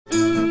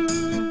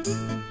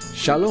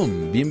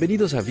Shalom,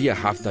 bienvenidos a Via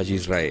Haftaj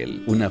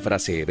Israel, una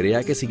frase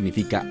hebrea que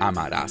significa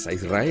amarás a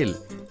Israel.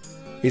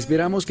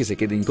 Esperamos que se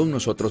queden con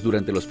nosotros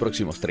durante los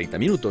próximos 30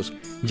 minutos,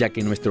 ya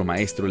que nuestro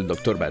maestro, el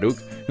Dr. Baruch,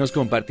 nos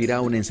compartirá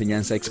una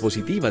enseñanza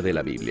expositiva de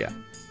la Biblia.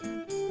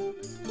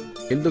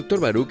 El Dr.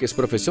 Baruch es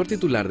profesor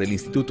titular del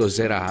Instituto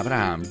Zera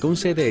Abraham, con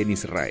sede en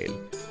Israel.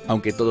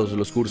 Aunque todos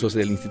los cursos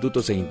del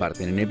instituto se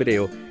imparten en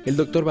hebreo, el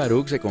Dr.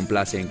 Baruch se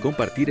complace en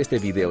compartir este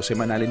video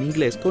semanal en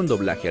inglés con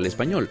doblaje al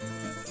español.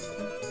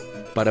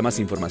 Para más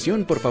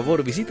información, por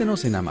favor,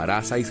 visítenos en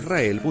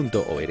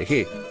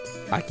amarasaisrael.org.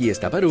 Aquí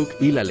está Baruch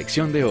y la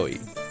lección de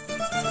hoy.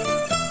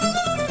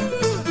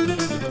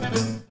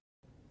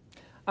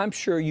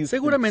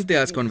 Seguramente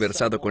has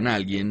conversado con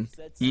alguien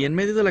y en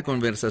medio de la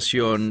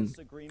conversación,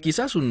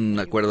 quizás un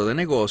acuerdo de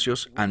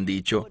negocios, han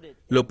dicho,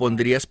 ¿lo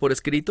pondrías por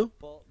escrito?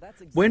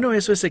 Bueno,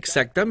 eso es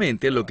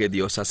exactamente lo que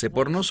Dios hace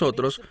por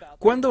nosotros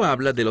cuando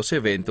habla de los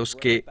eventos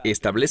que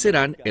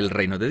establecerán el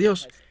reino de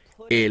Dios.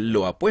 Él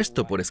lo ha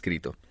puesto por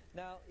escrito.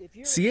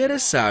 Si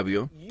eres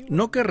sabio,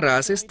 no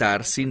querrás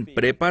estar sin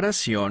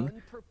preparación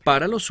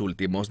para los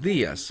últimos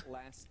días.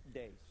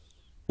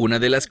 Una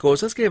de las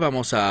cosas que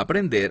vamos a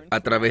aprender a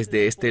través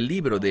de este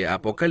libro de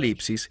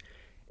Apocalipsis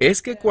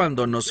es que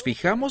cuando nos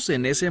fijamos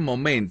en ese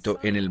momento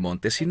en el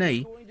monte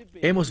Sinaí,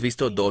 hemos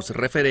visto 2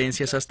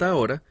 referencias hasta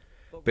ahora,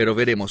 pero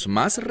veremos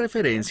más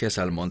referencias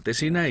al monte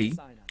Sinaí,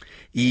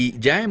 y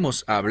ya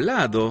hemos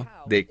hablado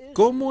de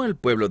cómo el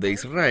pueblo de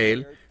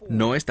Israel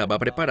no estaba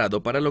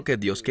preparado para lo que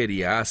Dios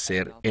quería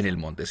hacer en el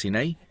monte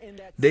Sinaí.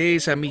 De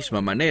esa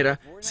misma manera,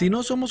 si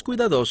no somos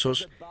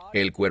cuidadosos,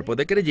 el cuerpo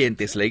de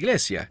creyentes, la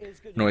iglesia,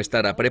 no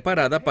estará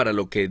preparada para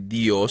lo que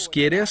Dios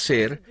quiere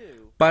hacer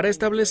para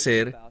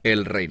establecer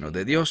el reino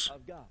de Dios.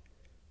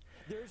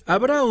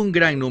 Habrá un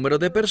gran número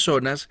de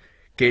personas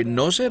que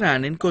no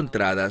serán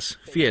encontradas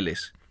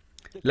fieles.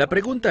 La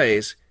pregunta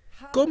es,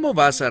 ¿cómo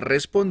vas a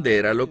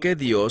responder a lo que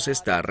Dios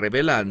está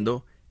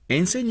revelando,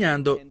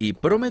 enseñando y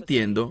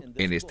prometiendo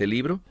en este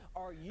libro?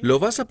 ¿Lo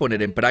vas a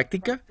poner en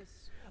práctica?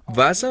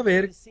 ¿Vas a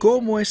ver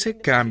cómo ese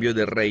cambio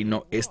de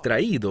reino es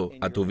traído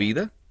a tu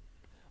vida?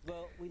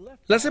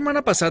 La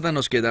semana pasada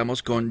nos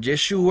quedamos con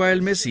Yeshua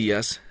el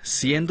Mesías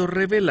siendo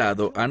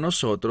revelado a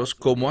nosotros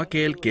como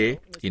aquel que,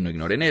 y no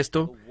ignoren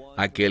esto,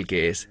 aquel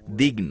que es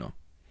digno.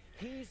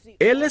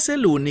 Él es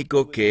el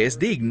único que es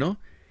digno,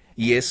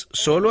 y es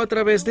solo a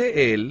través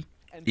de Él,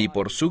 y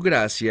por su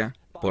gracia,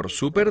 por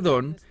su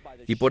perdón,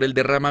 y por el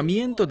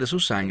derramamiento de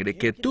su sangre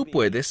que tú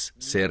puedes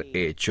ser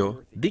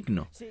hecho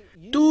digno.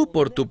 Tú,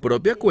 por tu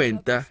propia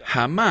cuenta,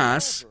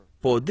 jamás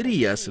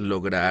podrías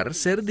lograr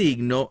ser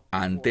digno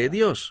ante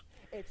Dios.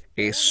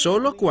 Es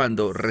solo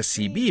cuando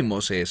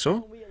recibimos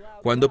eso,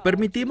 cuando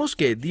permitimos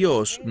que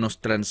Dios nos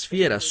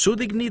transfiera su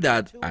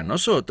dignidad a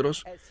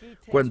nosotros,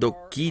 cuando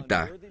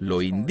quita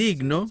lo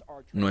indigno,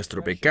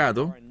 nuestro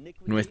pecado,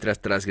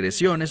 nuestras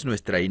transgresiones,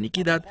 nuestra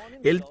iniquidad,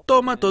 Él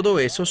toma todo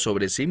eso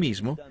sobre sí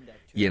mismo,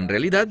 y en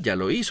realidad ya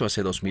lo hizo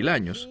hace 2000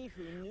 años,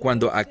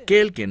 cuando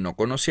aquel que no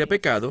conocía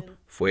pecado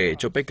fue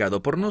hecho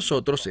pecado por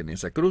nosotros en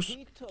esa cruz.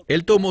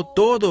 Él tomó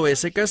todo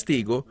ese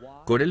castigo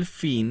con el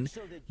fin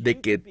de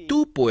que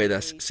tú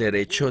puedas ser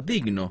hecho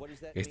digno,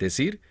 es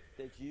decir,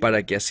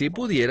 para que así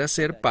pudieras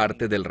ser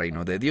parte del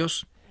reino de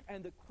Dios.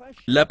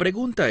 La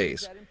pregunta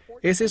 ¿es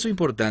eso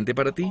importante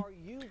para ti?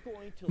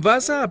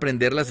 ¿Vas a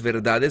aprender las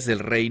verdades del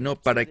reino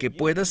para que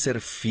puedas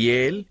ser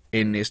fiel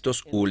en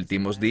estos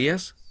últimos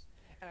días?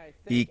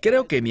 Y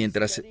creo que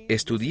mientras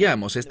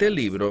estudiamos este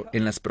libro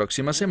en las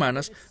próximas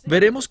semanas,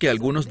 veremos que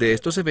algunos de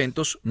estos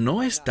eventos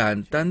no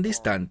están tan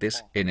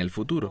distantes en el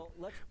futuro.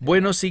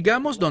 Bueno,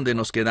 sigamos donde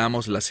nos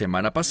quedamos la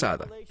semana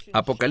pasada.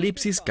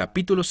 Apocalipsis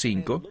capítulo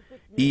 5,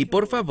 y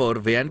por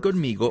favor vean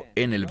conmigo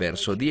en el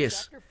verso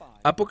 10.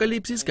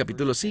 Apocalipsis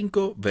capítulo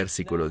 5,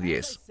 versículo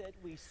 10.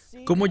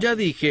 Como ya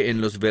dije en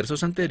los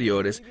versos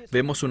anteriores,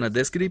 vemos una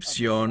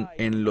descripción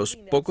en los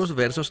pocos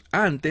versos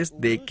antes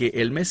de que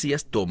el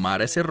Mesías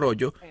tomara ese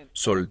rollo,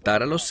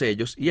 soltara los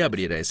sellos y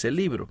abriera ese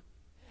libro.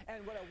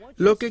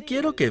 Lo que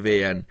quiero que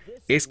vean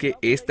es que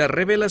esta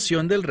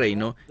revelación del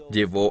reino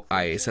llevó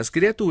a esas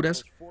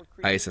criaturas,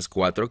 a esas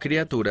 4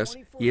 criaturas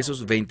y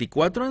esos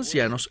 24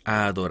 ancianos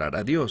a adorar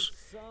a Dios.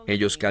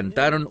 Ellos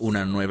cantaron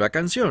una nueva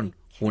canción,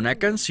 una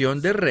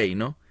canción de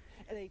reino,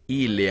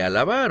 y le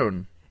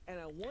alabaron.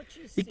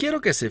 Y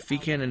quiero que se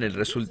fijen en el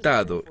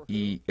resultado.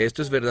 ¿Y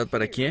esto es verdad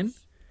para quién?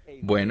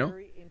 Bueno,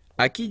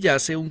 aquí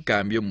yace un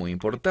cambio muy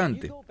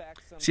importante.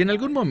 Si en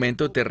algún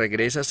momento te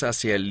regresas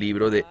hacia el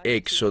libro de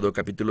Éxodo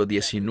capítulo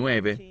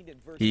 19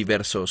 y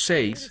verso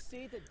 6,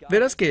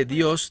 verás que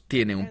Dios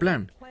tiene un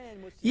plan.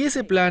 Y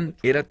ese plan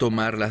era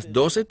tomar las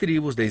 12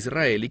 tribus de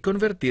Israel y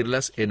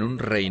convertirlas en un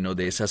reino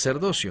de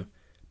sacerdocio.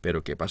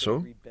 ¿Pero qué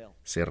pasó?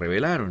 Se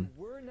rebelaron.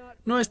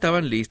 No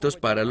estaban listos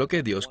para lo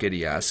que Dios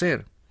quería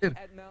hacer.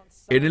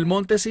 En el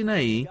monte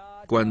Sinaí,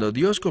 cuando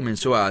Dios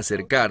comenzó a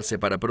acercarse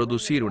para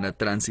producir una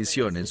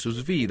transición en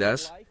sus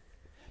vidas,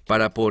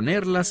 para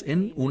ponerlas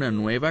en una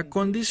nueva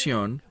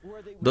condición,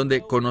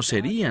 donde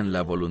conocerían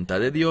la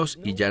voluntad de Dios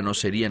y ya no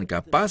serían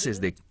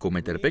capaces de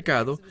cometer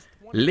pecado,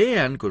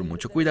 Lean con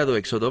mucho cuidado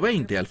Éxodo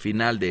 20. Al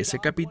final de ese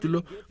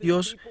capítulo,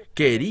 Dios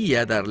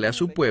quería darle a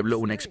su pueblo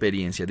una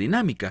experiencia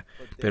dinámica,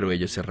 pero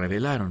ellos se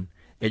rebelaron.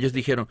 Ellos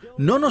dijeron,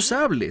 no nos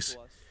hables,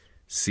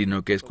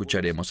 sino que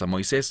escucharemos a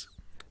Moisés.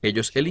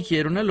 Ellos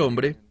eligieron al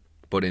hombre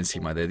por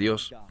encima de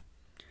Dios.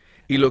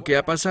 Y lo que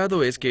ha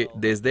pasado es que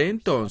desde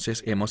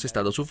entonces hemos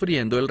estado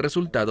sufriendo el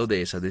resultado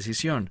de esa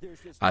decisión.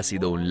 Ha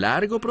sido un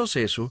largo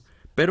proceso,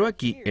 pero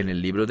aquí en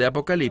el libro de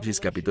Apocalipsis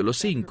capítulo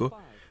 5,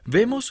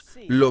 vemos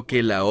lo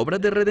que la obra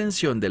de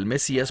redención del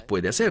Mesías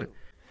puede hacer.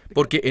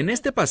 Porque en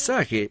este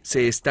pasaje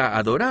se está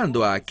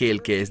adorando a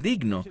aquel que es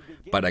digno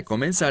para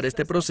comenzar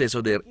este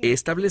proceso de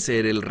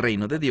establecer el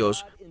reino de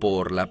Dios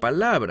por la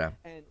palabra.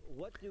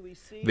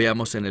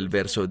 Veamos en el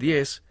verso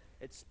 10,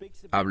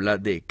 habla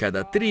de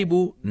cada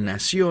tribu,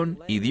 nación,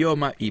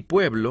 idioma y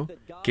pueblo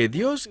que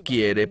Dios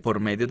quiere por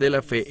medio de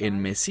la fe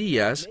en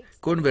Mesías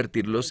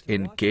convertirlos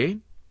en ¿qué?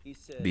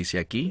 Dice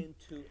aquí,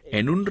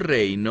 en un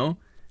reino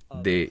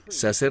de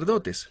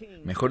sacerdotes,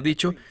 mejor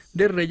dicho,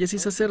 de reyes y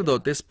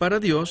sacerdotes para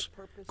Dios.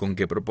 ¿Con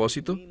qué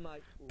propósito?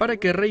 Para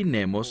que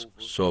reinemos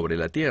sobre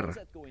la tierra.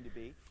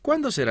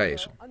 ¿Cuándo será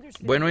eso?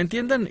 Bueno,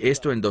 entiendan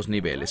esto en dos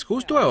niveles.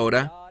 Justo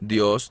ahora,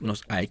 Dios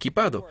nos ha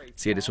equipado.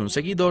 Si eres un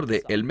seguidor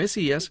de el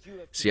Mesías,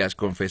 si has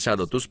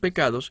confesado tus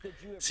pecados,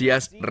 si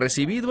has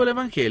recibido el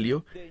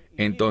Evangelio,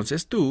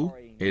 entonces tú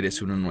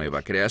eres una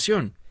nueva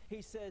creación.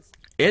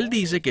 Él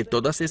dice que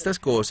todas estas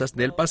cosas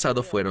del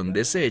pasado fueron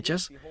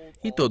deshechas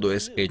y todo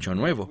es hecho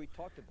nuevo.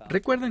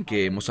 Recuerden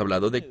que hemos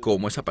hablado de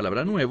cómo esa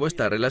palabra nuevo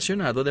está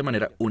relacionado de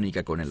manera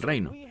única con el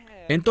reino.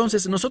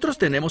 Entonces, nosotros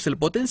tenemos el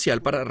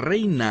potencial para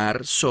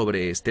reinar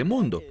sobre este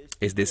mundo,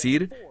 es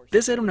decir,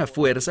 de ser una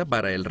fuerza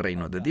para el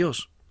reino de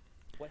Dios.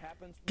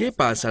 ¿Qué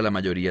pasa la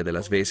mayoría de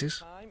las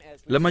veces?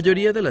 La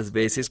mayoría de las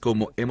veces,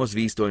 como hemos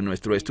visto en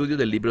nuestro estudio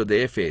del libro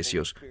de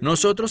Efesios,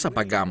 nosotros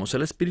apagamos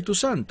al Espíritu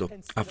Santo,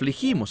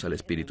 afligimos al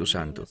Espíritu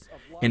Santo.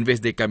 En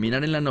vez de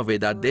caminar en la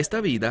novedad de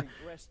esta vida,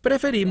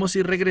 preferimos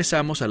y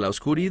regresamos a la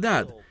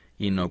oscuridad,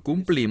 y no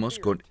cumplimos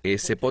con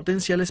ese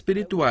potencial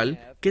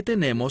espiritual que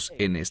tenemos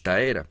en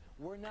esta era.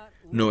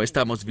 No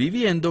estamos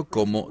viviendo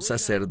como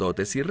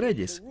sacerdotes y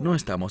reyes, no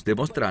estamos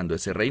demostrando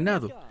ese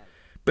reinado.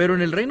 Pero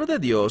en el reino de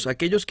Dios,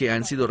 aquellos que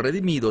han sido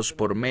redimidos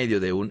por medio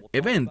de un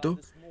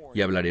evento,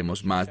 y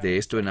hablaremos más de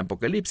esto en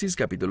Apocalipsis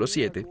capítulo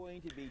 7,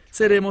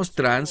 seremos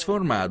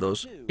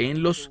transformados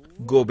en los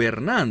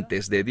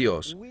gobernantes de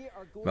Dios.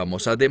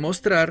 Vamos a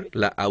demostrar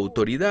la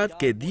autoridad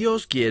que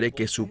Dios quiere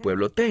que su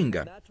pueblo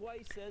tenga.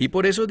 Y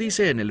por eso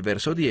dice en el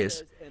verso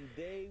 10,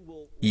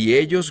 y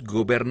ellos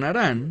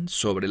gobernarán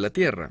sobre la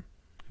tierra.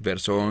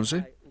 Verso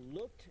 11,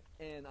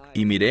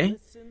 y miré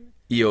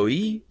y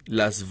oí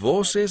las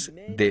voces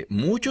de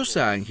muchos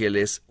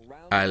ángeles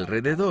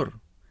alrededor.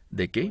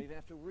 ¿De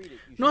qué?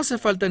 No hace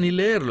falta ni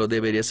leerlo,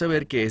 debería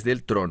saber que es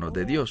del trono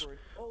de Dios.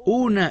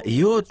 Una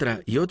y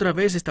otra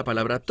vez esta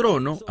palabra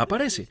trono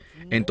aparece.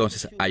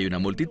 Entonces hay una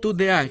multitud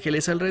de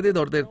ángeles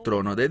alrededor del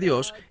trono de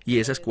Dios y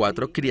esas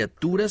 4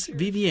 criaturas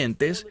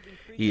vivientes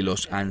y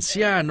los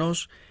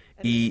ancianos,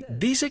 y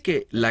dice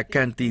que la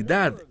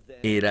cantidad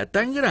era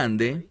tan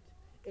grande,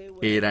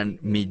 eran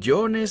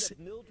millones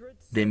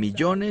de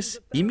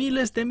millones y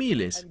miles de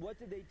miles.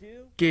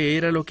 ¿Qué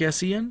era lo que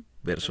hacían?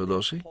 Verso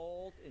 12.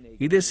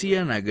 Y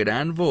decían a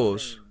gran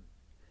voz,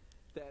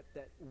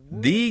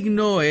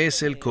 digno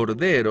es el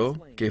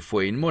Cordero que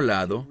fue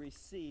inmolado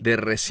de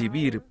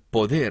recibir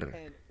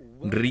poder,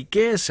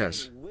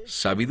 riquezas,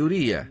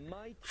 sabiduría,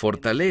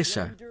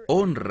 fortaleza,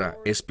 honra,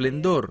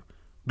 esplendor,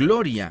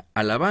 gloria,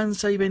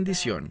 alabanza y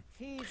bendición.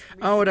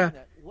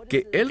 Ahora,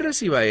 que Él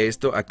reciba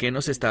esto, ¿a qué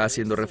nos está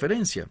haciendo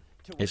referencia?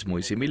 Es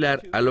muy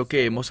similar a lo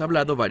que hemos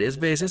hablado varias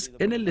veces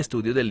en el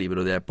estudio del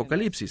libro de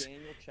Apocalipsis,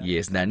 y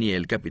es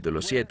Daniel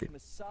capítulo 7.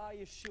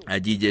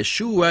 Allí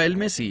Yeshua, el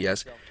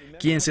Mesías,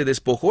 quien se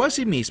despojó a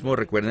sí mismo,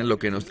 recuerden lo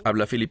que nos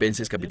habla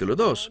Filipenses capítulo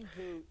 2,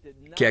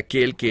 que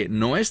aquel que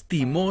no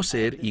estimó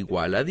ser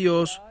igual a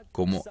Dios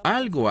como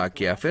algo a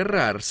que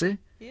aferrarse,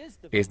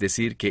 es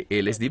decir, que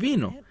Él es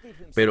divino,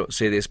 pero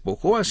se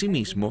despojó a sí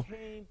mismo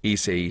y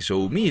se hizo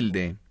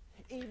humilde,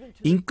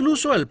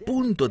 incluso al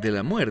punto de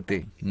la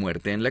muerte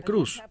en la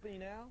cruz.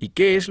 ¿Y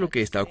qué es lo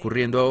que está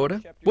ocurriendo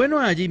ahora? Bueno,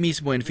 allí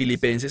mismo en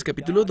Filipenses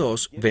capítulo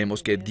 2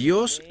 vemos que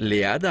Dios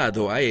le ha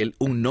dado a Él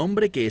un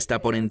nombre que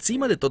está por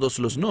encima de todos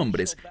los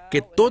nombres,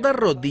 que toda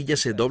rodilla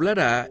se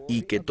doblará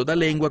y que toda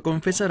lengua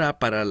confesará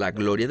para la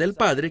gloria del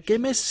Padre que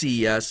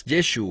Mesías,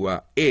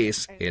 Yeshua,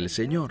 es el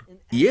Señor.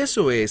 Y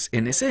eso es,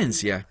 en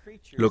esencia,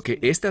 lo que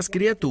estas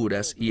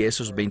criaturas y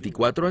esos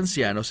 24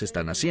 ancianos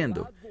están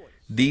haciendo.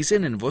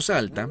 Dicen en voz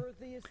alta,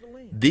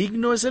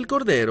 digno es el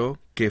Cordero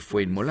que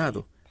fue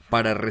inmolado,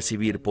 para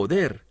recibir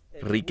poder,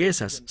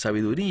 riquezas,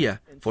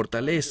 sabiduría,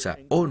 fortaleza,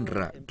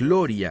 honra,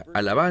 gloria,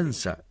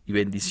 alabanza y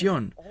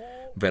bendición.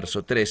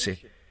 Verso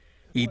 13.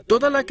 Y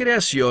toda la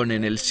creación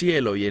en el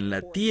cielo y en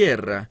la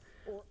tierra,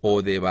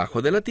 o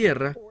debajo de la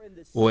tierra,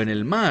 o en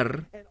el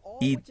mar,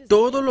 y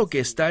todo lo que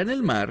está en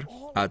el mar,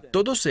 a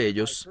todos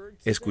ellos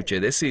escuché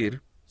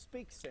decir,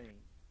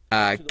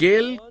 a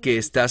aquel que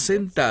está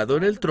sentado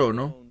en el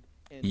trono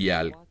y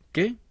al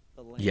 ¿qué?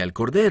 Y al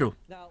Cordero.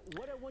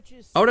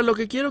 Ahora, lo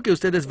que quiero que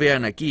ustedes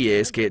vean aquí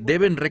es que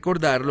deben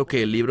recordar lo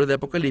que el libro de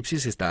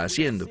Apocalipsis está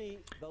haciendo.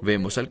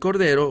 Vemos al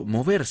Cordero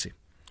moverse.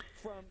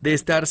 De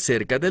estar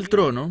cerca del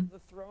trono,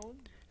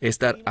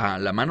 estar a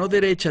la mano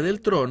derecha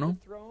del trono,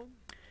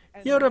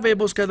 y ahora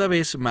vemos cada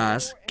vez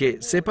más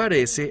que se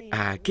parece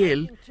a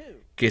aquel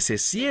que se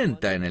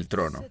sienta en el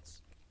trono.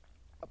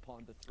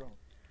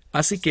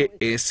 Así que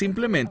es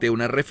simplemente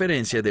una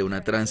referencia de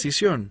una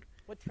transición.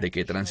 ¿De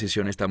qué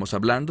transición estamos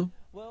hablando?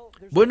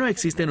 Bueno,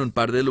 existen un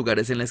par de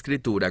lugares en la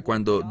Escritura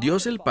cuando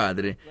Dios el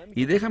Padre,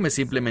 y déjame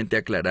simplemente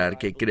aclarar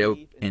que creo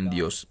en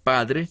Dios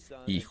Padre,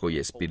 Hijo y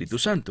Espíritu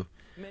Santo.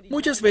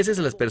 Muchas veces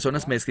las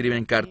personas me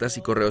escriben cartas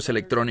y correos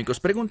electrónicos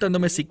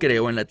preguntándome si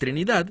creo en la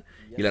Trinidad,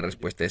 y la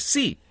respuesta es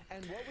sí.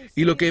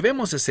 Y lo que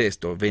vemos es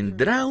esto: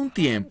 vendrá un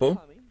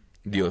tiempo,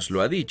 Dios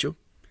lo ha dicho,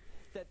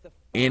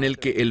 en el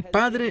que el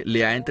Padre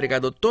le ha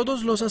entregado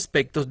todos los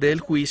aspectos del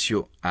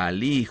juicio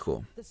al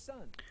Hijo,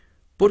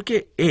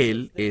 porque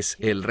Él es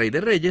el Rey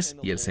de Reyes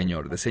y el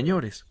Señor de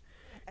Señores.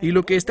 Y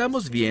lo que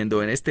estamos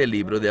viendo en este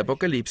libro de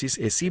Apocalipsis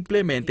es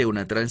simplemente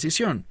una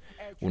transición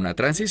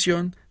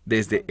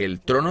desde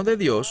el trono de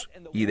Dios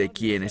y de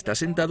quien está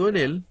sentado en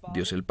él,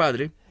 Dios el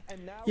Padre,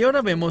 y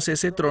ahora vemos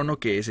ese trono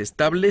que es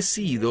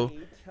establecido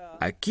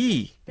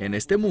aquí, en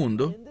este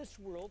mundo,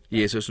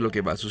 y eso es lo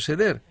que va a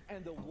suceder.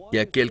 Y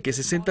aquel que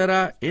se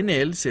sentará en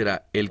él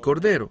será el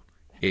Cordero.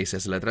 Esa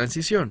es la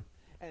transición.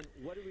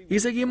 Y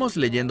seguimos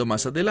leyendo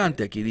más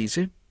adelante. Aquí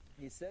dice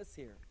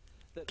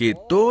que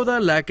toda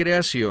la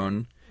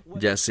creación,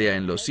 ya sea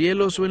en los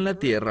cielos o en la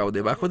tierra o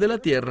debajo de la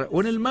tierra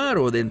o en el mar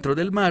o dentro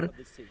del mar,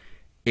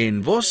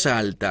 en voz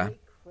alta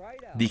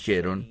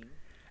dijeron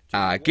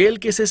a aquel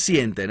que se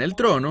sienta en el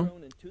trono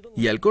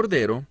y al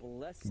Cordero,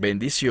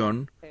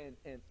 bendición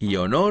y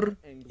honor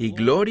y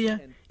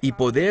gloria y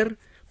poder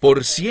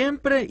por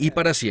siempre y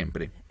para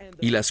siempre.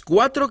 Y las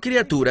 4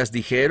 criaturas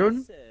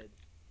dijeron,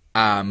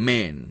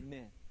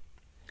 amén.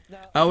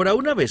 Ahora,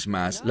 una vez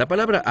más, la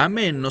palabra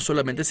amén no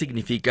solamente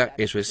significa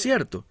eso es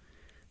cierto,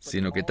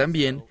 sino que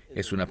también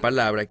es una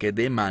palabra que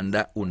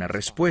demanda una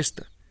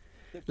respuesta.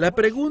 La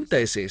pregunta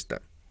es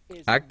esta: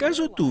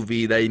 ¿acaso tu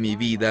vida y mi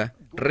vida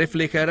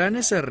reflejarán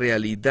esa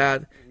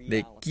realidad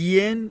de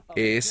quién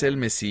es el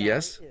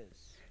Mesías?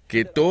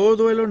 Que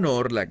todo el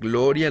honor, la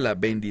gloria, la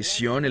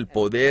bendición, el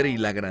poder y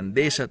la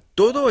grandeza,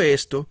 todo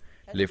esto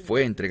le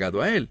fue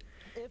entregado a Él.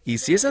 Y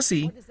si es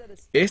así,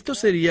 esto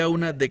sería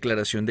una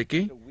declaración ¿de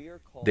qué?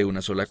 De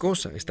una sola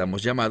cosa: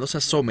 estamos llamados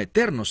a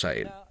someternos a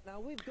Él.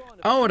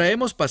 Ahora,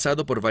 hemos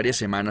pasado por varias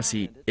semanas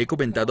y he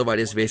comentado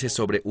varias veces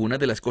sobre una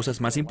de las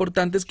cosas más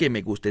importantes que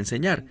me gusta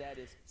enseñar,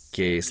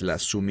 que es la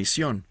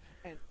sumisión.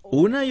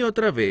 Una y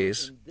otra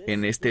vez,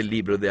 en este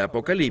libro de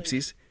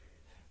Apocalipsis,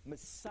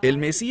 el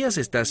Mesías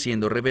está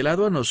siendo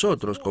revelado a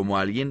nosotros como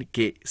alguien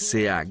que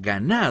se ha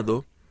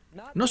ganado,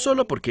 no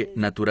solo porque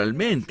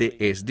naturalmente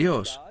es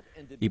Dios,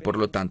 y por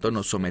lo tanto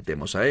nos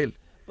sometemos a Él,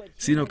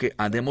 sino que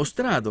ha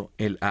demostrado,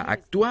 Él ha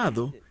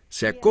actuado,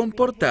 se ha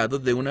comportado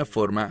de una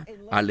forma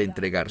al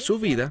entregar su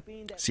vida,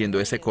 siendo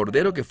ese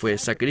Cordero que fue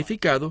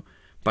sacrificado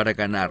para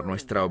ganar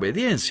nuestra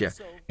obediencia.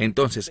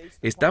 Entonces,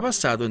 está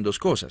basado en 2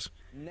 cosas.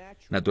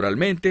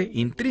 Naturalmente,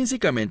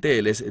 intrínsecamente,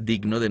 Él es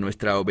digno de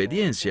nuestra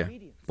obediencia,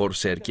 por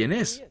ser quien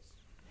es.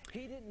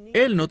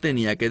 Él no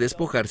tenía que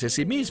despojarse a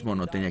sí mismo,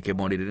 no tenía que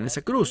morir en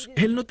esa cruz.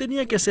 Él no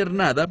tenía que hacer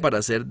nada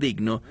para ser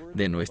digno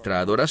de nuestra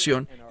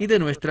adoración y de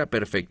nuestra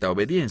perfecta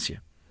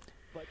obediencia.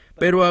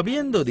 Pero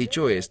habiendo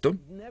dicho esto,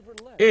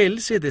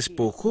 Él se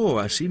despojó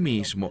a sí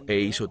mismo e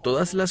hizo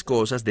todas las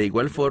cosas de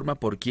igual forma.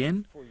 ¿Por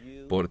quién?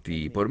 Por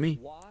ti y por mí.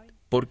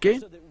 ¿Por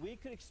qué?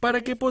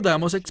 Para que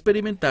podamos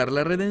experimentar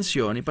la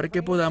redención y para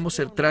que podamos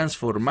ser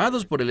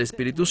transformados por el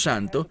Espíritu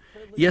Santo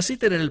y así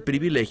tener el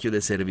privilegio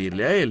de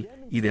servirle a Él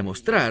y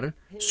demostrar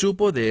su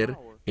poder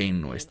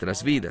en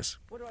nuestras vidas.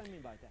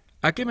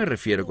 ¿A qué me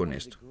refiero con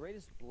esto?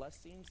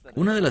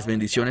 Una de las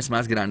bendiciones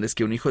más grandes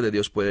que un hijo de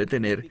Dios puede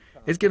tener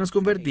es que nos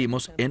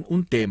convertimos en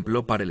un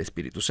templo para el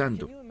Espíritu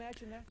Santo.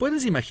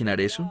 ¿Puedes imaginar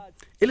eso?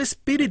 El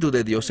Espíritu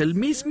de Dios, el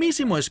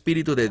mismísimo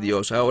Espíritu de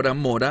Dios, ahora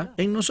mora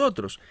en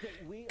nosotros,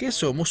 que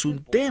somos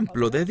un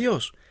templo de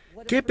Dios.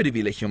 ¡Qué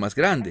privilegio más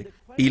grande!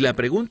 Y la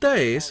pregunta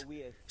es,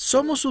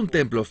 ¿somos un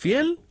templo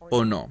fiel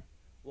o no?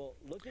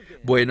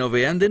 Bueno,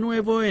 vean de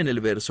nuevo en el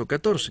verso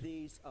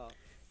 14.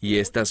 Y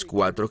estas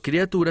 4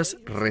 criaturas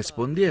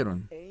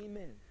respondieron,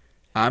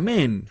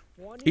 amén.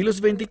 Y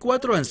los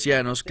 24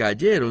 ancianos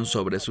cayeron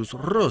sobre sus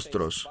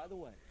rostros.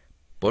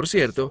 Por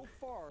cierto,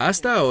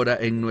 hasta ahora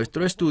en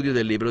nuestro estudio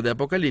del libro de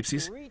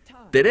Apocalipsis,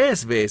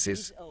 3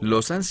 veces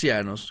los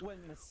ancianos,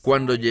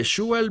 cuando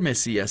Yeshua el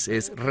Mesías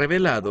es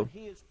revelado,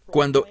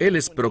 cuando Él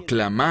es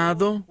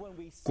proclamado,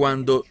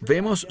 cuando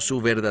vemos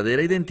su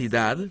verdadera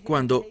identidad,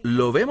 cuando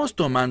lo vemos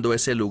tomando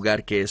ese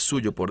lugar que es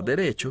suyo por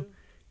derecho,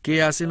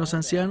 ¿qué hacen los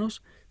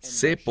ancianos?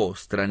 Se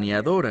postran y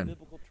adoran.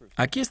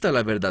 Aquí está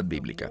la verdad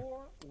bíblica.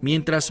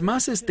 Mientras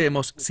más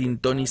estemos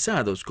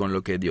sintonizados con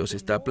lo que Dios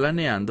está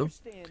planeando,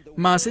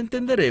 más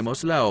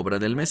entenderemos la obra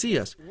del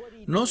Mesías.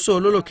 No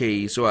solo lo que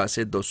hizo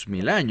hace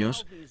 2000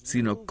 años,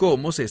 sino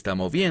cómo se está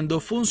moviendo,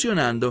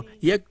 funcionando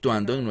y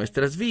actuando en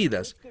nuestras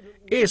vidas.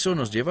 Eso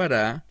nos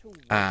llevará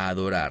a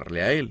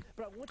adorarle a Él.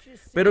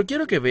 Pero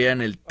quiero que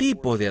vean el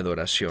tipo de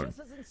adoración.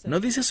 No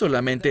dice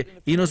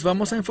solamente, y nos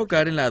vamos a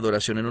enfocar en la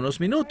adoración en unos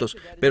minutos,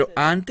 pero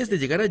antes de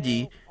llegar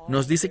allí,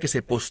 nos dice que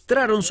se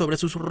postraron sobre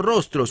sus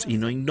rostros y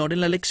no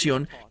ignoren la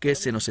lección que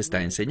se nos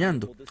está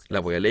enseñando. La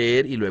voy a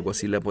leer y luego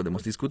así la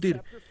podemos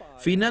discutir.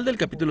 Final del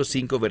capítulo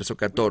 5, verso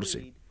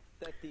 14.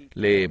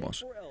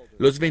 Leemos,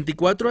 los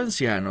 24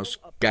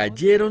 ancianos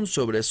cayeron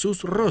sobre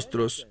sus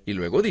rostros, y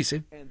luego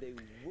dice,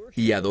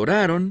 y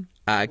adoraron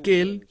a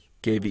aquel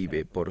que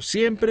vive por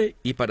siempre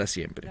y para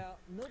siempre.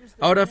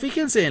 Ahora,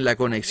 fíjense en la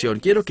conexión.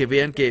 Quiero que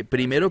vean que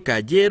primero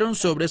cayeron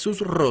sobre sus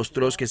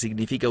rostros, que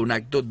significa un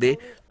acto de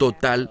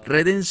total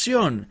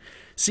redención.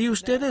 Si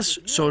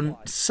ustedes son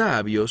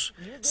sabios,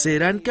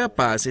 serán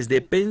capaces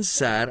de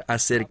pensar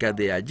acerca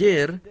de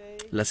ayer,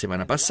 la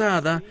semana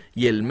pasada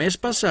y el mes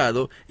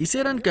pasado, y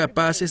serán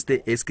capaces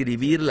de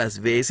escribir las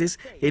veces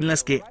en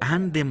las que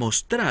han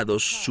demostrado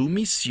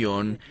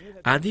sumisión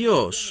a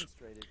Dios.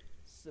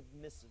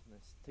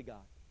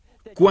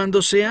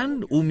 Cuando se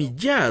han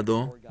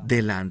humillado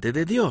delante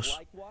de Dios.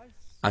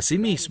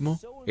 Asimismo,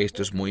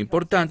 esto es muy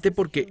importante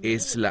porque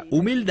es la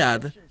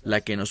humildad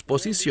la que nos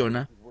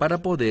posiciona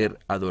para poder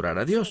adorar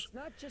a Dios.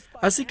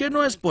 Así que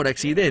no es por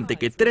accidente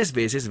que 3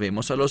 veces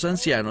vemos a los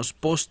ancianos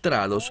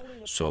postrados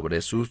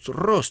sobre sus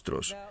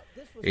rostros.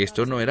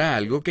 Esto no era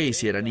algo que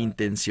hicieran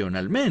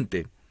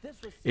intencionalmente.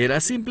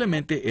 Era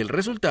simplemente el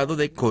resultado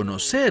de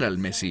conocer al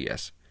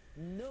Mesías,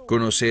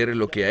 conocer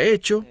lo que ha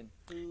hecho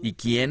y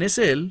quién es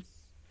Él.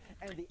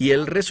 Y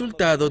el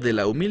resultado de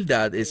la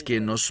humildad es que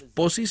nos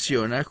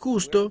posiciona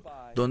justo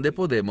donde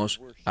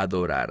podemos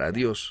adorar a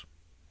Dios.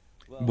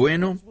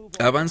 Bueno,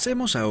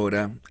 avancemos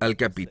ahora al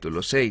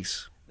capítulo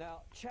 6.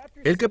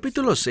 El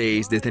capítulo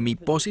 6, desde mi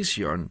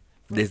posición,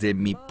 desde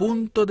mi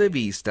punto de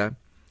vista,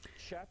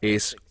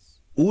 es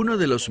uno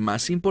de los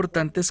más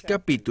importantes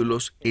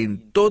capítulos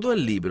en todo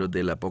el libro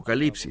del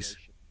Apocalipsis.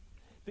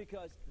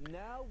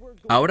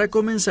 Ahora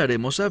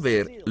comenzaremos a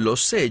ver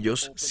los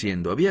sellos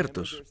siendo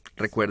abiertos.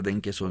 Recuerden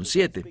que son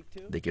 7.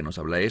 ¿De qué nos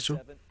habla eso?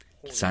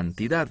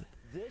 Santidad.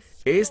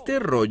 Este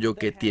rollo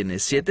que tiene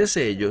 7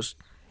 sellos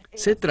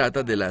se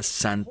trata de la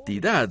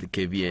santidad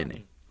que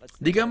viene.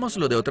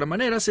 Digámoslo de otra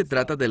manera, se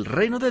trata del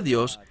reino de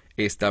Dios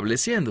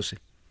estableciéndose.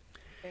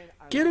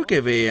 Quiero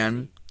que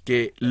vean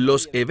que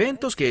los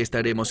eventos que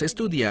estaremos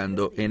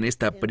estudiando en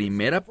esta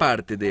primera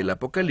parte del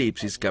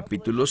Apocalipsis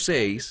capítulo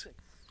 6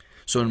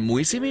 son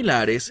muy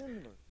similares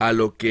a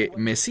lo que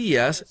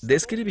Mesías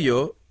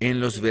describió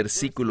en los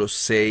versículos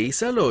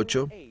 6 al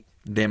 8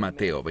 de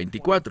Mateo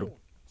 24.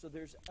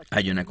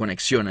 Hay una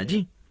conexión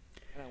allí.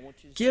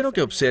 Quiero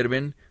que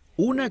observen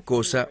una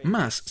cosa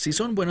más. Si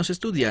son buenos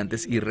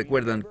estudiantes y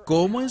recuerdan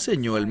cómo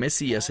enseñó el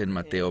Mesías en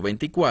Mateo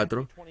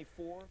 24,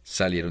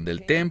 salieron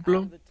del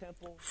templo,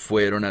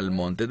 fueron al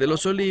monte de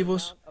los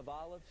olivos.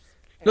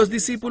 Los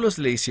discípulos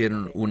le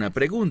hicieron una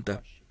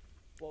pregunta.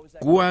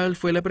 ¿Cuál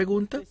fue la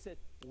pregunta?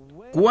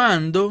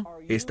 ¿Cuándo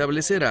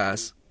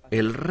establecerás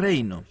el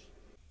reino?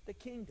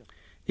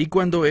 Y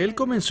cuando él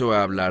comenzó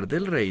a hablar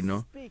del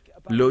reino,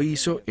 lo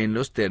hizo en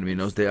los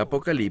términos de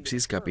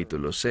Apocalipsis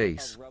capítulo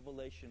 6.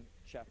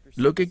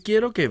 Lo que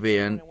quiero que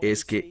vean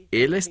es que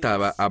él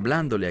estaba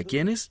hablándole ¿a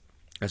quiénes?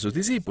 A sus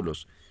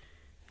discípulos.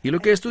 Y lo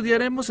que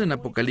estudiaremos en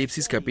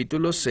Apocalipsis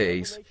capítulo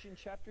 6,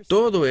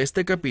 todo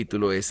este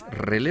capítulo es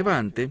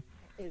relevante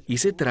y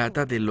se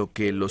trata de lo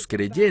que los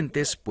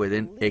creyentes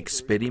pueden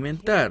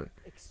experimentar.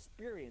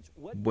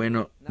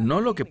 Bueno, no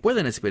lo que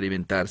pueden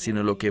experimentar,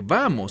 sino lo que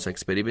vamos a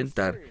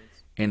experimentar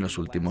en los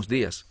últimos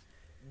días.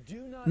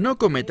 No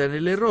cometan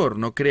el error,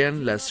 no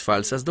crean las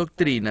falsas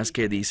doctrinas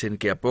que dicen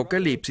que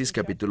Apocalipsis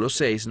capítulo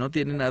 6 no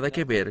tiene nada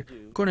que ver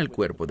con el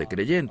cuerpo de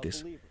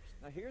creyentes.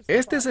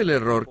 Este es el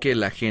error que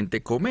la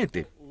gente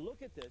comete.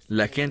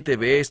 La gente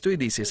ve esto y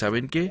dice,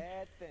 ¿saben qué?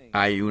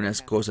 Hay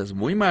unas cosas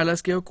muy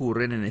malas que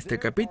ocurren en este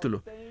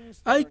capítulo.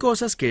 Hay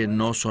cosas que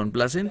no son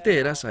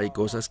placenteras, hay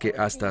cosas que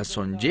hasta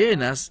son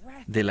llenas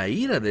de la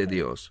ira de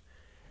Dios.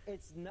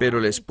 Pero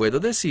les puedo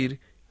decir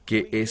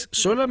que es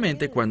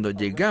solamente cuando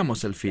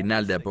llegamos al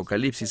final de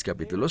Apocalipsis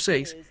capítulo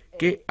 6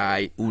 que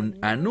hay un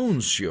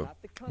anuncio.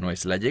 No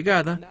es la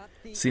llegada,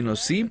 sino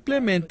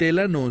simplemente el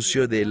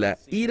anuncio de la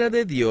ira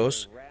de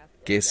Dios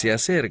que se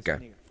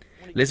acerca.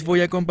 Les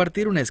voy a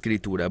compartir una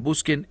escritura.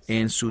 Busquen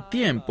en su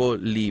tiempo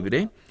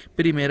libre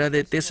Primera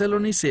de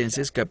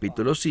Tesalonicenses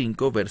capítulo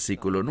 5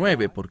 versículo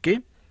 9. ¿Por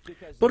qué?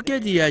 Porque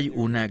allí hay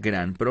una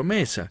gran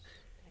promesa.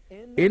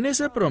 En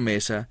esa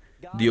promesa,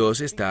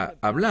 Dios está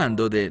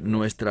hablando de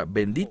nuestra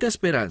bendita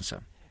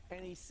esperanza.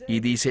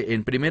 Y dice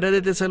en Primera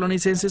de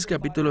Tesalonicenses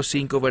capítulo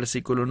 5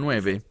 versículo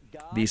 9,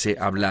 dice,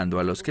 hablando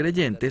a los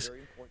creyentes,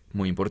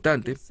 muy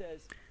importante,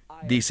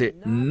 dice,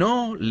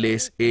 no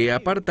les he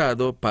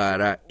apartado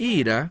para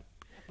ira,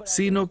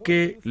 sino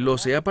que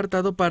los he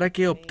apartado para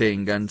que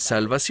obtengan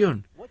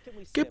salvación.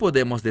 ¿Qué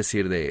podemos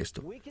decir de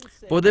esto?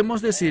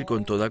 Podemos decir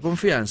con toda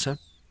confianza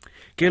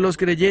que los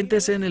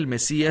creyentes en el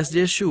Mesías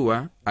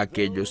Yeshua,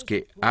 aquellos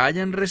que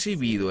hayan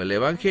recibido el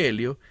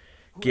Evangelio,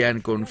 que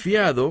han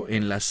confiado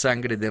en la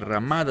sangre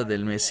derramada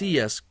del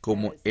Mesías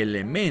como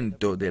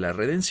elemento de la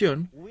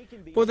redención,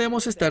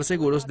 podemos estar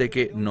seguros de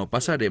que no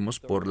pasaremos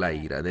por la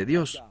ira de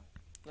Dios.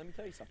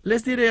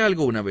 Les diré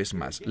algo una vez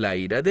más. La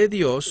ira de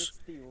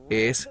Dios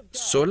es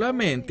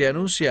solamente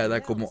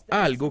anunciada como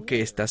algo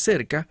que está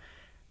cerca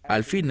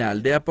al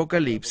final de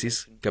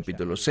Apocalipsis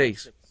capítulo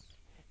 6.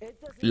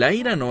 La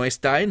ira no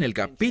está en el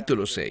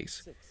capítulo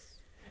 6.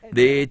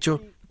 De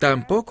hecho,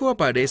 tampoco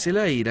aparece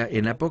la ira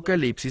en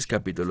Apocalipsis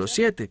capítulo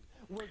 7.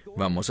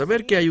 Vamos a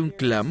ver que hay un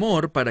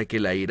clamor para que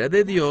la ira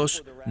de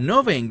Dios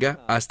no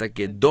venga hasta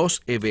que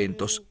dos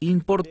eventos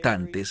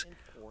importantes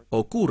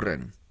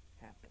ocurran.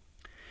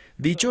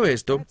 Dicho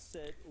esto,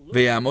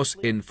 veamos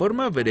en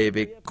forma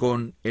breve,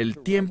 con el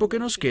tiempo que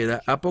nos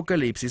queda,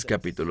 Apocalipsis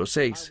capítulo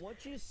 6.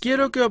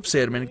 Quiero que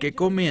observen que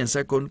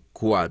comienza con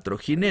 4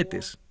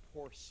 jinetes.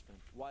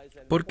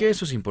 ¿Por qué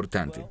eso es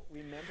importante?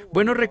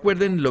 Bueno,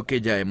 recuerden lo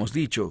que ya hemos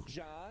dicho.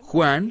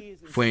 Juan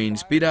fue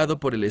inspirado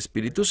por el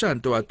Espíritu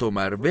Santo a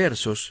tomar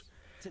versos,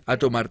 a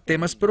tomar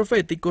temas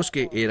proféticos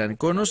que eran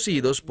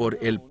conocidos por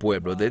el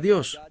pueblo de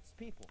Dios,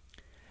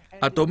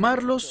 a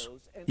tomarlos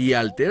y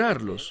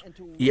alterarlos,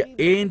 y a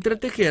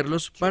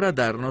entretejerlos para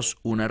darnos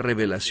una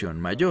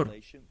revelación mayor.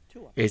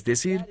 Es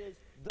decir,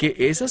 que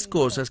esas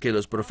cosas que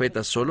los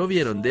profetas solo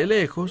vieron de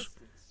lejos,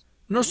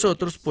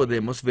 nosotros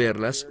podemos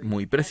verlas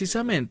muy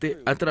precisamente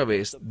a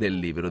través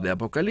del libro de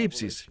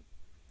Apocalipsis.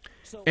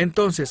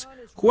 Entonces,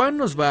 Juan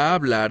nos va a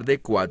hablar de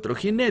 4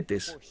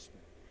 jinetes.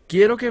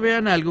 Quiero que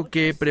vean algo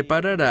que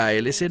preparará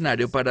el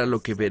escenario para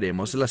lo que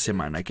veremos la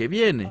semana que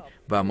viene.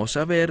 Vamos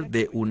a ver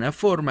de una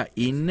forma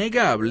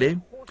innegable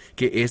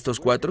que estos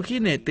 4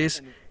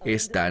 jinetes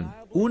están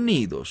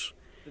unidos.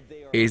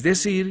 Es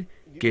decir,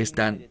 que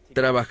están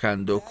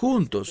trabajando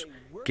juntos,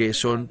 que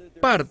son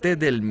parte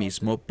del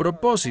mismo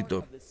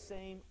propósito.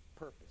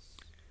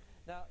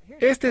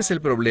 Este es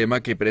el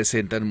problema que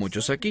presentan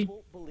muchos aquí.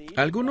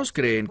 Algunos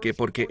creen que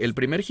porque el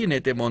primer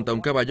jinete monta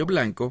un caballo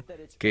blanco,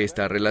 que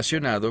está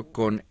relacionado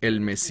con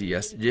el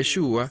Mesías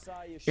Yeshua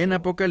en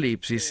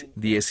Apocalipsis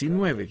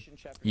 19.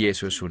 Y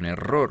eso es un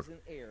error.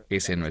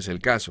 Ese no es el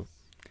caso.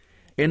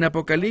 En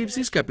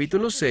Apocalipsis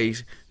capítulo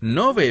 6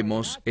 no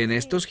vemos en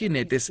estos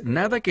jinetes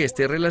nada que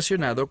esté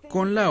relacionado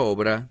con la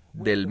obra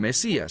del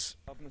Mesías.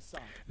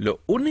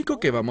 Lo único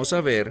que vamos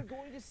a ver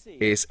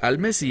es al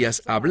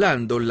Mesías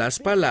hablando las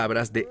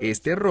palabras de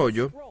este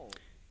rollo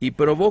y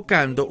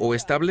provocando o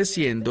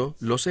estableciendo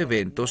los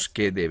eventos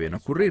que deben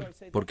ocurrir.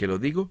 ¿Por qué lo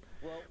digo?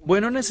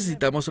 Bueno,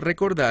 necesitamos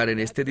recordar en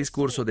este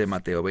discurso de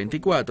Mateo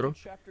 24,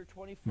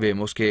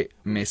 vemos que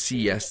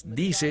Mesías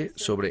dice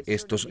sobre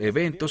estos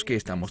eventos que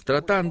estamos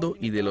tratando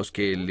y de los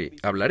que le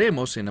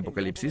hablaremos en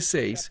Apocalipsis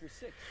 6,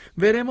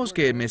 veremos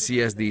que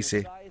Mesías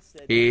dice,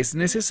 es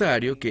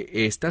necesario que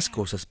estas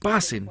cosas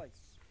pasen.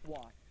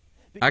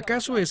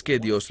 ¿Acaso es que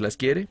Dios las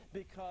quiere?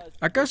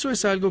 ¿Acaso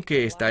es algo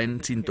que está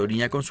en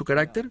sintonía con su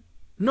carácter?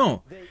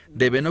 No,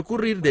 deben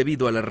ocurrir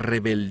debido a la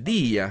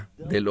rebeldía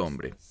del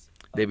hombre,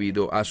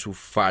 debido a su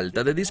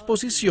falta de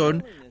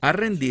disposición a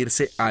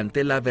rendirse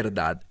ante la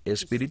verdad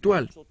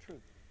espiritual.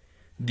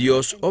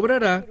 Dios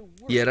obrará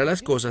y hará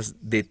las cosas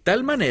de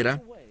tal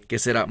manera que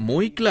será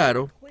muy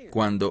claro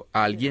cuando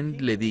alguien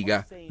le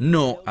diga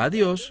no a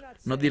Dios.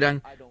 No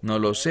dirán, no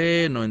lo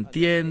sé, no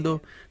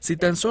entiendo, si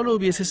tan solo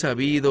hubiese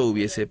sabido,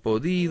 hubiese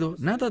podido,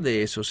 nada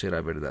de eso será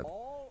verdad.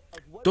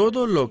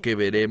 Todo lo que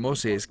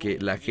veremos es que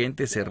la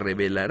gente se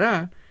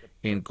rebelará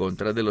en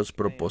contra de los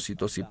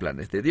propósitos y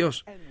planes de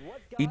Dios.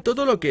 Y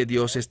todo lo que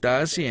Dios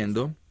está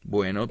haciendo,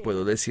 bueno,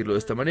 puedo decirlo de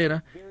esta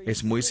manera,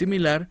 es muy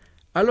similar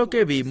a lo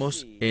que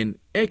vimos en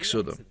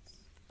Éxodo.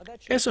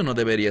 Eso no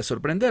debería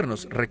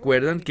sorprendernos.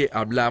 Recuerdan que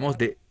hablamos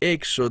de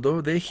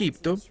Éxodo de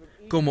Egipto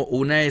como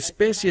una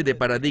especie de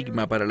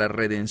paradigma para la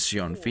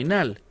redención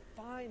final.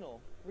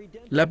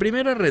 La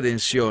primera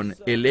redención,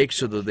 el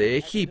éxodo de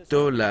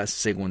Egipto; la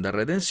segunda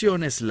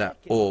redención es la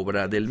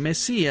obra del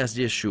Mesías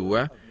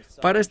Yeshua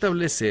para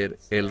establecer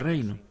el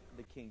reino.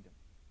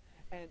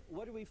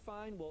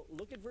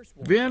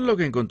 Vean lo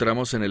que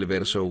encontramos en el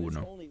verso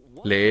 1.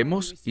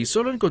 Leemos y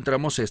solo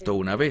encontramos esto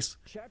una vez.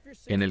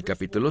 En el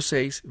capítulo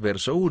 6,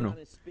 verso 1.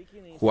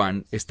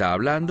 Juan está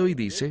hablando y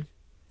dice,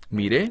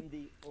 miré,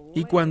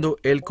 y cuando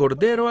el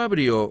Cordero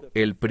abrió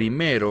el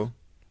primero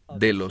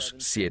de los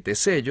 7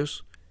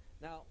 sellos.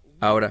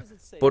 Ahora,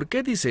 ¿por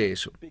qué dice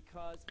eso?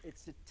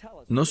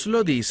 Nos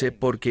lo dice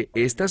porque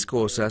estas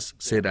cosas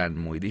serán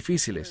muy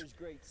difíciles.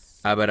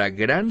 Habrá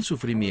gran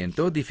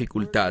sufrimiento,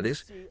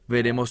 dificultades,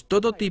 veremos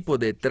todo tipo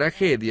de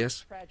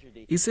tragedias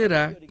y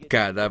será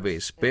cada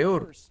vez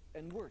peor.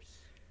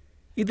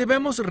 Y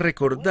debemos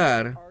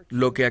recordar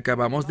lo que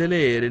acabamos de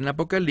leer en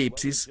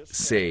Apocalipsis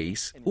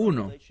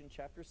 6:1.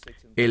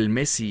 El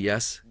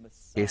Mesías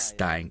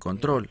está en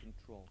control.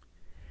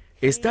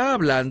 Está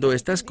hablando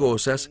estas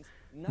cosas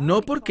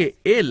no porque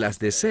Él las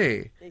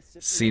desee,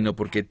 sino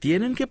porque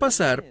tienen que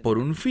pasar por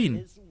un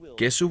fin,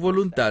 que su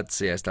voluntad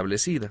sea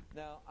establecida.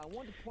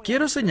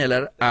 Quiero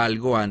señalar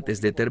algo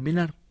antes de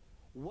terminar.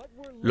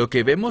 Lo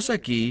que vemos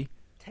aquí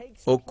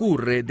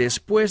ocurre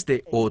después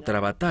de otra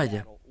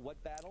batalla.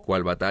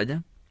 ¿Cuál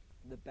batalla?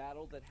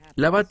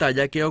 La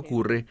batalla que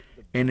ocurre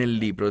en el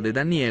libro de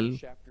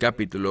Daniel,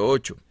 capítulo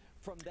 8,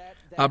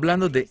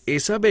 hablando de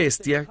esa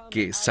bestia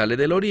que sale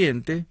del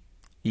oriente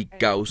y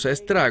causa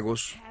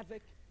estragos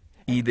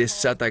y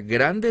desata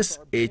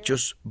grandes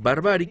hechos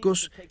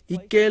barbáricos y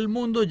que el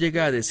mundo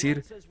llega a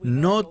decir,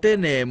 no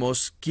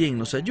tenemos quien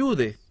nos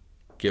ayude.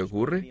 ¿Qué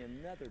ocurre?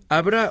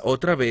 Habrá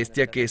otra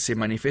bestia que se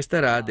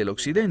manifestará del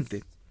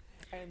occidente.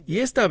 Y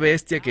esta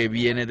bestia que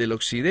viene del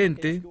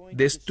occidente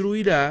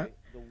destruirá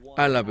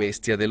a la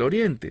bestia del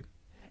oriente.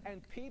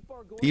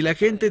 Y la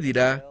gente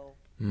dirá,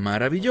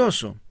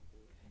 maravilloso.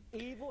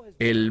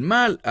 El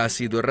mal ha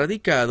sido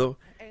erradicado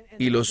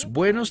y los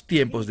buenos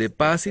tiempos de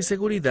paz y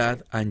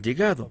seguridad han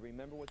llegado.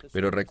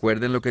 Pero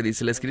recuerden lo que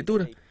dice la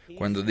Escritura.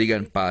 Cuando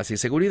digan paz y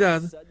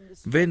seguridad,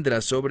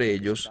 vendrá sobre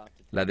ellos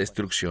la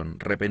destrucción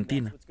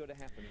repentina.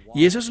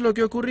 Y eso es lo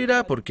que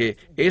ocurrirá porque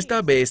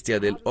esta bestia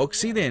del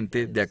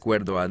occidente, de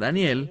acuerdo a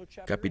Daniel,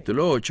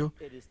 capítulo 8,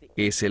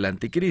 es el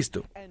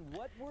anticristo.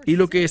 Y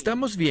lo que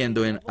estamos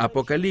viendo en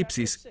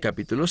Apocalipsis,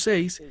 capítulo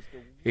 6,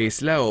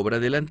 es la obra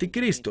del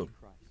anticristo,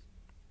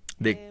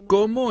 de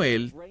cómo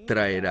él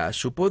traerá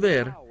su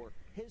poder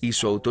y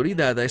su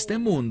autoridad a este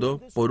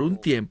mundo por un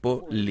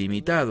tiempo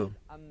limitado.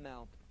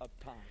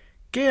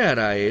 ¿Qué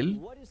hará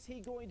él?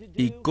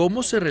 ¿Y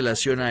cómo se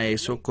relaciona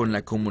eso con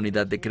la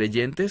comunidad de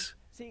creyentes?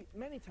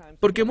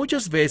 Porque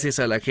muchas veces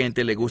a la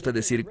gente le gusta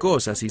decir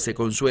cosas y se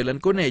consuelan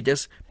con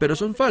ellas, pero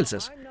son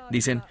falsas.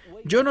 Dicen,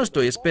 yo no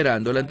estoy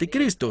esperando al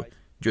anticristo,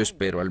 yo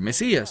espero al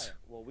Mesías.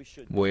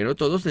 Bueno,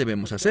 todos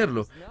debemos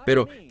hacerlo,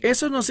 pero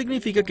eso no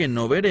significa que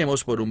no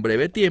veremos por un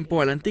breve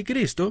tiempo al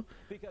anticristo,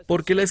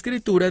 porque la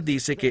Escritura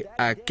dice que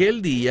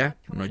aquel día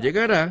no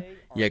llegará,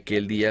 y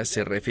aquel día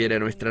se refiere a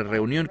nuestra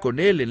reunión con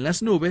Él en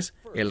las nubes,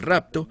 el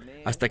rapto,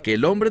 hasta que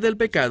el hombre del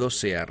pecado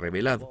sea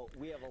revelado.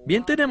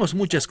 Bien, tenemos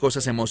muchas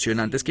cosas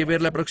emocionantes que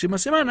ver la próxima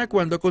semana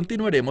cuando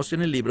continuaremos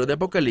en el libro de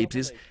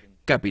Apocalipsis,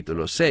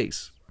 capítulo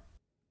 6.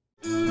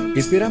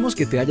 Esperamos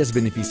que te hayas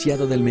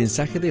beneficiado del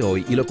mensaje de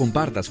hoy y lo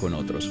compartas con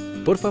otros.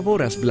 Por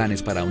favor, haz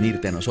planes para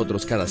unirte a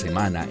nosotros cada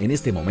semana en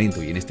este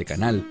momento y en este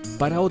canal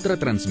para otra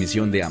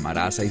transmisión de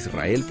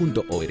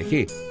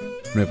amarazaisrael.org.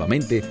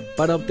 Nuevamente,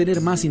 para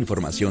obtener más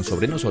información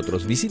sobre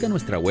nosotros, visita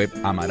nuestra web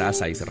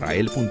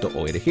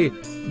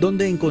amarazaisrael.org,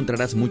 donde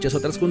encontrarás muchas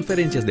otras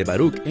conferencias de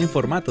Baruch en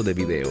formato de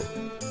video.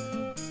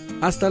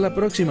 Hasta la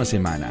próxima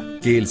semana.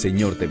 Que el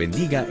Señor te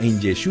bendiga en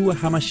Yeshua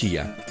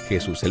HaMashiach,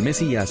 Jesús el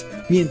Mesías,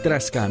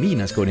 mientras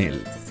caminas con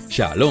Él.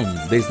 Shalom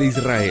desde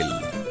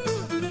Israel.